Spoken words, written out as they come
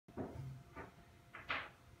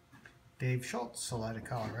Dave Schultz, Salida,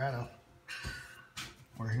 Colorado.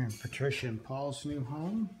 We're here in Patricia and Paul's new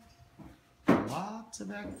home. Lots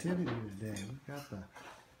of activity today. We've got the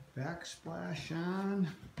backsplash on.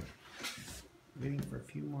 Waiting for a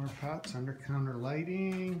few more pots, under counter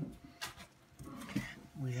lighting.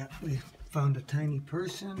 We found a tiny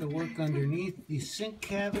person to work underneath the sink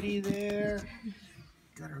cavity there.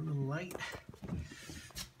 Got our little light.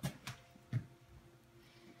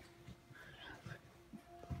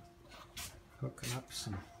 Hooking up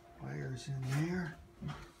some wires in there.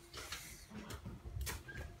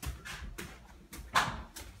 Got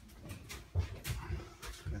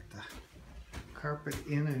the carpet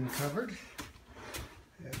in and covered.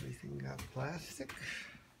 Everything got plastic.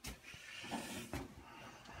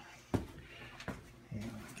 And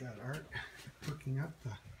we got Art hooking up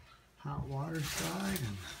the hot water side,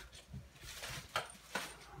 and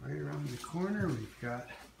right around the corner we've got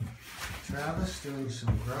Travis doing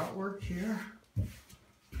some grout work here.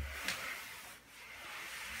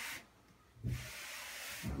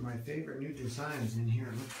 One of my favorite new designs in here.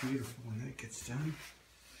 It looks beautiful when that gets done.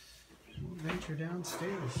 We'll venture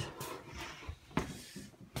downstairs.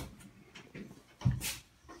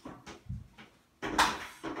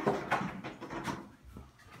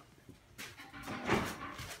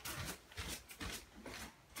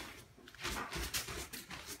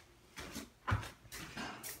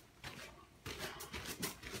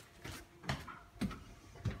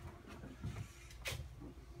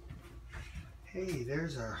 Hey,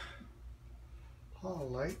 there's our hall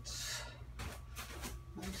lights.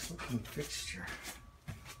 Nice looking fixture.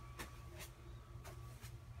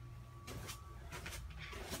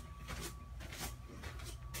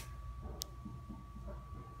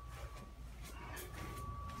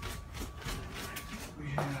 We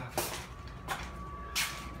have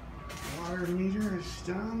water meter is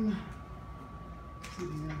done.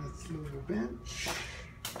 Sitting on its little bench.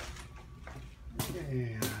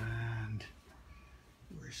 And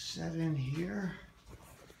we're set in here.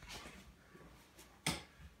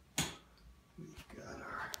 We've got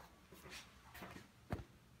our,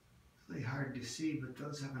 really hard to see, but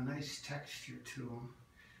those have a nice texture to them.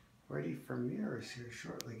 Ready for mirrors here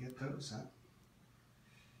shortly. Get those up.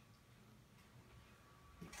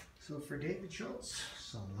 So for David Schultz,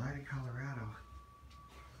 Salida, Colorado.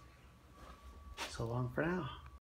 So long for now.